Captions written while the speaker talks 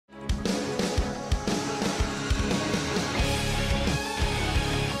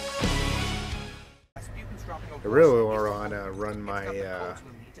I really want to run my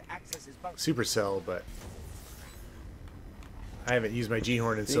supercell, but I haven't used my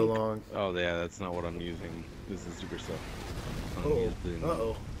G-Horn in so long. Oh yeah, that's not what I'm using. This is supercell. I'm using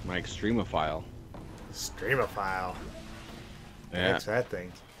my Extremophile. Extremophile. Yeah. What's that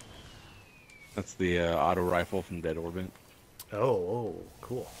thing? That's the auto rifle from Dead Orbit. Oh,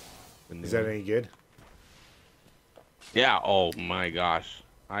 cool. Is that any good? Yeah. Oh my gosh,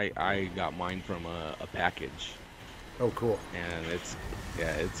 I got mine from a package. Oh, cool. And it's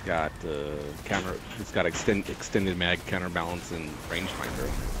got it's got extended mag, counterbalance, and rangefinder.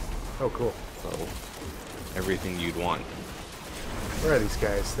 Oh, cool. So everything you'd want. Where are these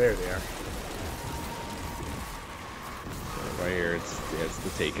guys? There they are. Right here, it's the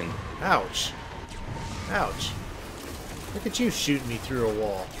Taken. Ouch. Ouch. Look at you shooting me through a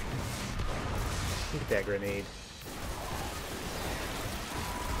wall. Look at that grenade.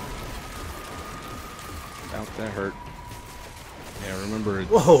 Ouch, that hurt. Yeah, remember it's...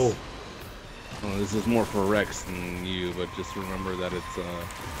 Whoa! Well, this is more for Rex than you, but just remember that it's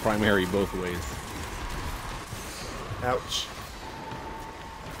primary both ways. Ouch.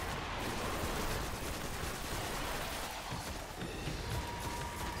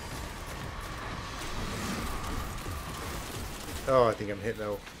 Oh, I think I'm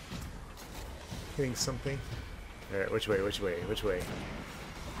hitting something. Alright, which way, which way, which way?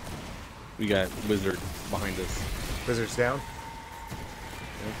 We got Wizard behind us. Wizard's down?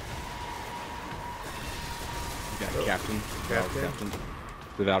 We got Captain. Captain.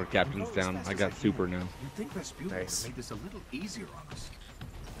 Without a Captain's down. I got Super now. Nice. Made this a little easier on us.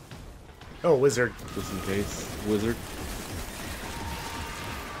 Oh, Wizard. Just in case. Wizard.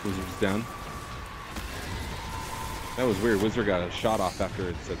 Wizard's down. That was weird. Wizard got a shot off after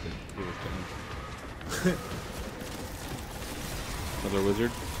it said that he was down. Another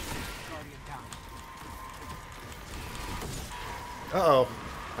Wizard. Uh-oh.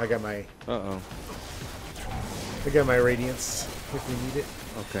 I got my radiance if we need it.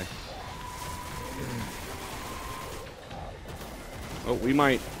 Okay. Oh, we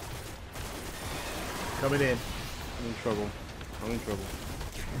might. Coming in. I'm in trouble. I'm in trouble.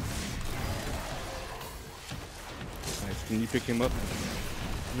 Nice. Can you pick him up?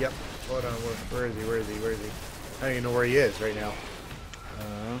 Yep. Hold on. Where is he? Where is he? Where is he? I don't even know where he is right now.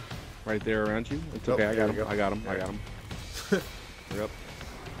 Right there around you. It's okay. I got him. I got him. I got him. Yep.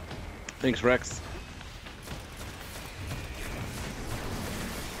 Thanks, Rex.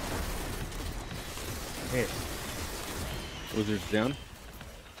 Here. Wizard's down.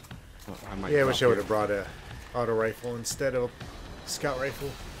 Oh, I wish I would have brought a auto rifle instead of a scout rifle.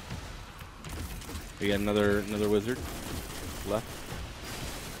 We got another wizard left.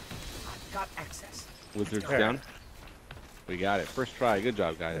 I've got access. Wizard's down. We got it. First try. Good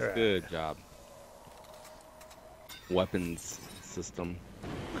job, guys. Right. Good job. Weapons system.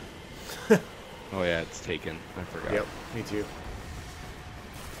 Oh yeah, it's taken. I forgot. Yep, me too.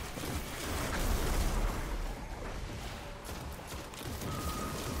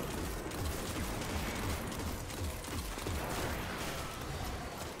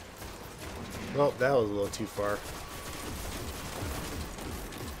 Well, that was a little too far.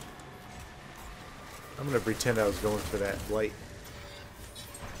 I'm gonna pretend I was going for that light.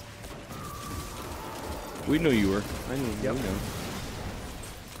 We know you were. I know. Yep. We know.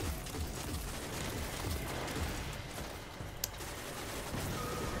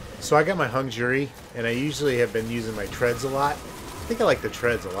 So I got my hung jury, and I usually have been using my treads a lot. I think I like the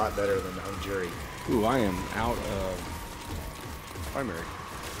treads a lot better than the hung jury. Ooh, I am out of primary.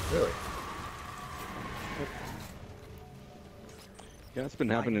 Really? Yeah, it's been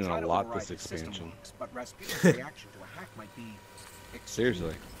happening a lot this expansion. But Rasputin's reaction to a hack might be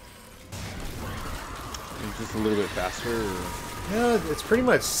Seriously. It's just a little bit faster. Or... No, it's pretty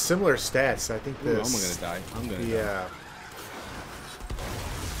much similar stats. I think Ooh, this. I'm gonna die. I'm gonna die. Yeah.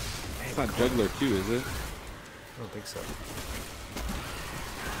 It's not Juggler 2, is it? I don't think so.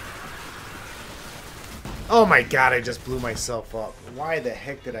 Oh my god, I just blew myself up. Why the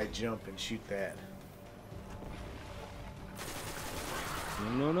heck did I jump and shoot that?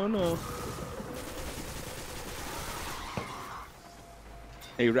 No, no, no.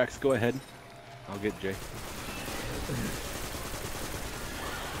 Hey, Rex, go ahead. I'll get Jay.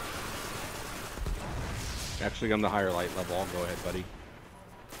 Actually, I'm the higher light level. I'll go ahead, buddy.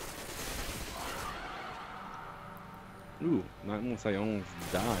 Ooh, not unless I almost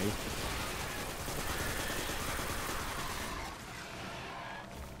die.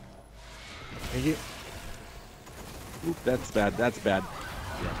 Thank you. Oop, that's bad. That's bad.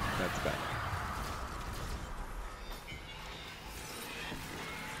 Yeah, that's bad.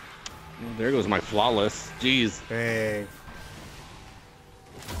 There goes my flawless. Jeez. Dang.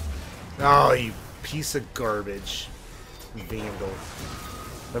 Oh, you piece of garbage. Vandal.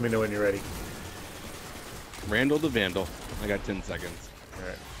 Let me know when you're ready. Randall the Vandal. I got 10 seconds.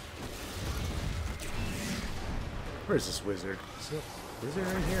 Alright. Where's this wizard? Is this wizard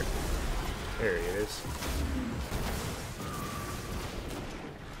right here? There he is.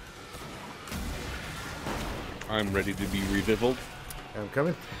 I'm ready to be revivelled. I'm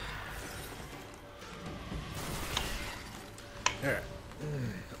coming. Alright.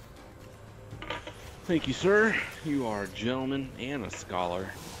 Thank you, sir. You are a gentleman and a scholar.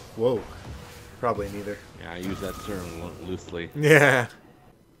 Whoa. Probably neither. Yeah, I use that term loosely. Yeah.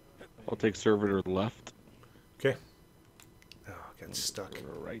 I'll take servitor left. Okay. Oh, got stuck.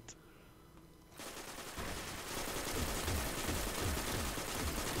 Servitor right.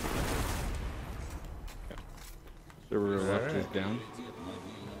 Servitor left is down.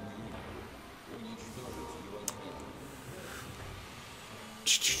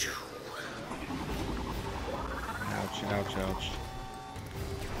 Ouch, ouch, ouch.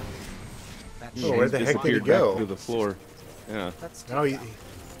 Oh, where the heck did he Disappeared go? back through the floor. Yeah. Oh,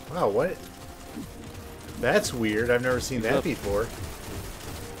 wow, what? That's weird. I've never seen that before.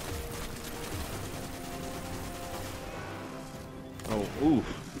 Oh,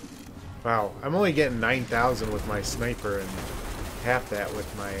 oof. Wow, I'm only getting 9,000 with my sniper and half that with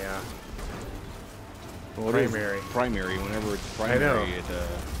my Well, primary. Primary. Whenever it's primary, know. it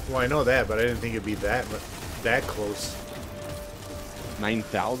Well, I know that, but I didn't think it'd be that close.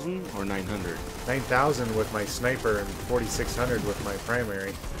 9,000 or 900. 9,000 with my sniper and 4,600 with my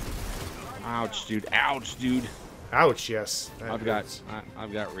primary. Ouch, dude. Ouch, dude. Ouch! Yes. That I've hurts.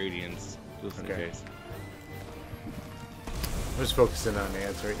 got radiance just in Okay. case. I'm just focusing on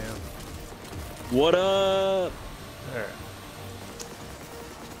ads right now. What up? Alright.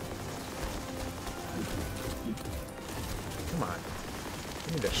 Come on.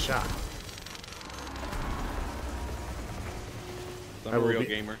 I need a shot. I'm a real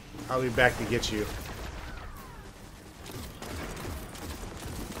gamer. I'll be back to get you.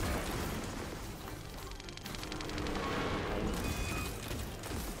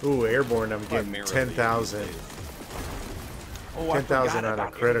 Ooh, airborne, I'm getting Primarily 10,000. Oh, 10,000 on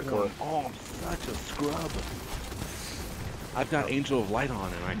a critical. Airborne. Oh, I'm such a scrub. I've got Angel of Light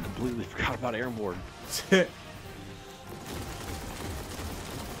on, and I completely forgot about Airborne.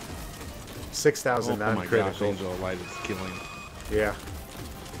 6,000 Oh my gosh, non-critical. Angel of Light is killing. Yeah.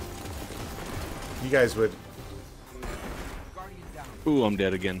 You guys would... Ooh, I'm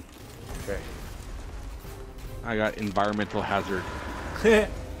dead again. Okay. I got environmental hazard.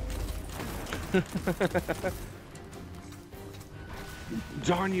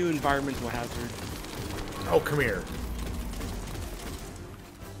 Darn you, environmental hazard. Oh, come here.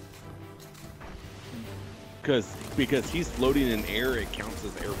 Because he's floating in air, it counts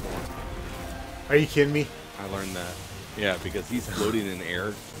as airborne. Are you kidding me? I learned that. Yeah, because he's floating in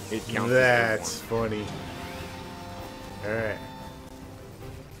air, it counts That's as funny. Alright.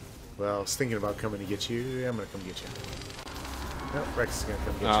 Well, I was thinking about coming to get you. I'm going to come get you. No, Rex is going to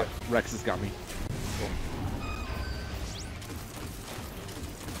come get airborne. you. Rex has got me.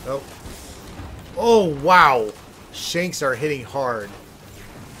 Oh. Oh, wow. Shanks are hitting hard.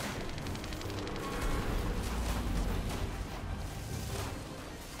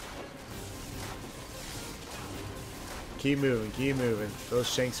 Keep moving, keep moving. Those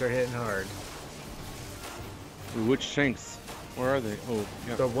Shanks are hitting hard. Ooh, which Shanks? Where are they? Oh,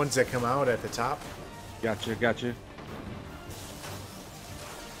 yeah. The ones that come out at the top. Gotcha, gotcha.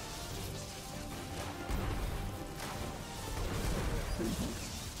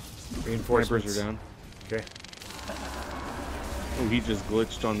 Reinforcements Snipers are down. Okay. Oh, he just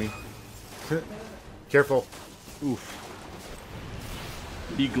glitched on me. Careful. Oof.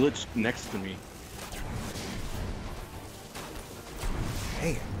 He glitched next to me.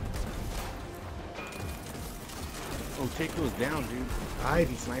 Dang it. Oh, take those down, dude. I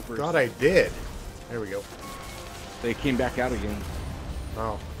snipers. thought I did. There we go. They came back out again.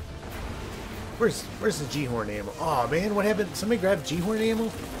 Oh. Where's the G-Horn ammo? Oh man, what happened? Somebody grabbed G-Horn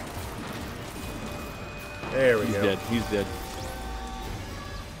ammo? There we He's go. dead. He's dead.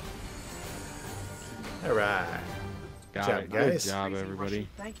 Alright. Got Good job, it. guys. Good job, everybody.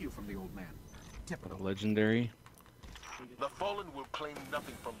 Thank you from the old man. What Typical. a legendary. The Fallen will claim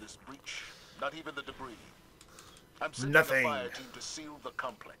nothing from this breach, not even the debris. I'm sending Nothing. the fire team to seal the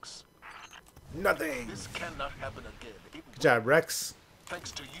complex. Nothing. This cannot happen again. It Good job, Rex.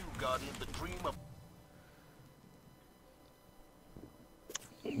 Thanks to you, Guardian, the dream of...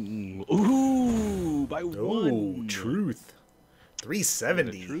 Ooh, by Oh, one. truth.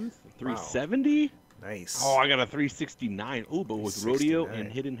 370. The truth. 370? Nice. Oh, I got a 369. Oh, but with rodeo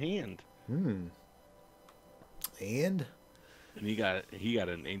and hidden hand. And And he got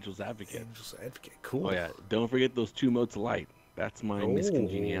an Angel's Advocate. Angel's Advocate. Cool. Oh yeah, don't forget those 2 motes of light. That's my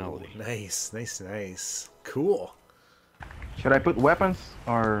miscongeniality. Nice, nice, nice. Cool. Should I put weapons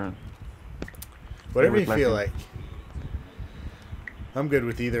or whatever you feel like? I'm good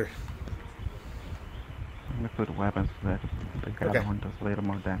with either. I'm gonna put weapons so that the other one does a little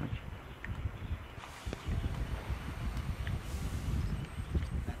more damage.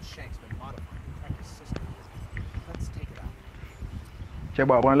 That shank's been modified to track his system. Let's take it out. Che,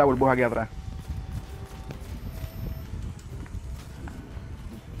 voy a poner la burbuja aquí atrás.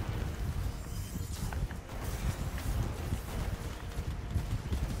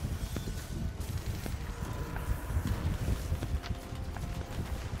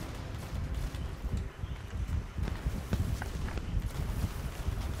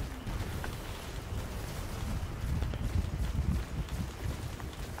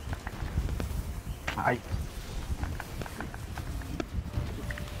 Ay.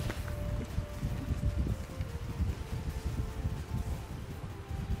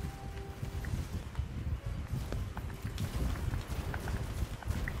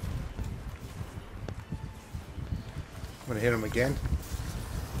 I'm gonna hit him again.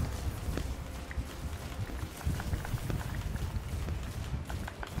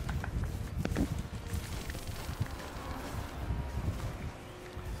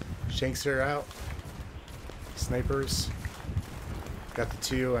 Shanks are out. Snipers. Got the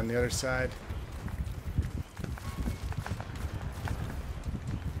 2 on the other side.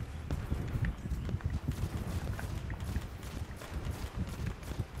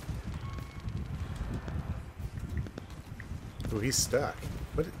 Oh, he's stuck.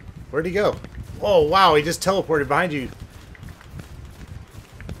 Where'd he go? Oh, wow, he just teleported behind you.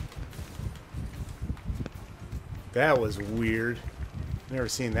 That was weird. Never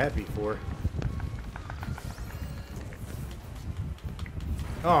seen that before.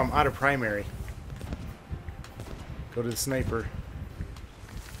 Oh, I'm out of primary. Go to the sniper.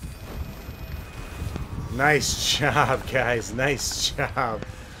 Nice job, guys. Nice job.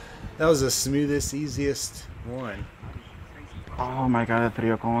 That was the smoothest, easiest one. Oh my god, the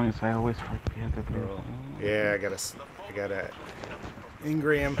 3 coins. I always forget the 3 coins. Yeah, I got a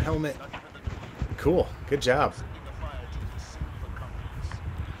Ingram helmet. Cool. Good job.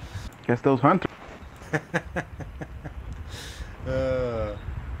 Guess those hunters.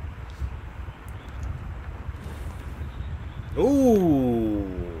 Ooh,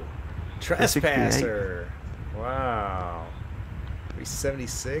 trespasser! Wow,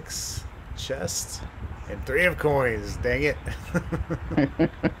 376 chest and 3 of coins. Dang it!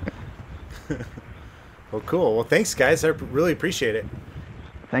 Well, cool. Well, thanks, guys. I really appreciate it.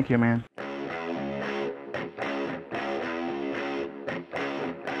 Thank you, man.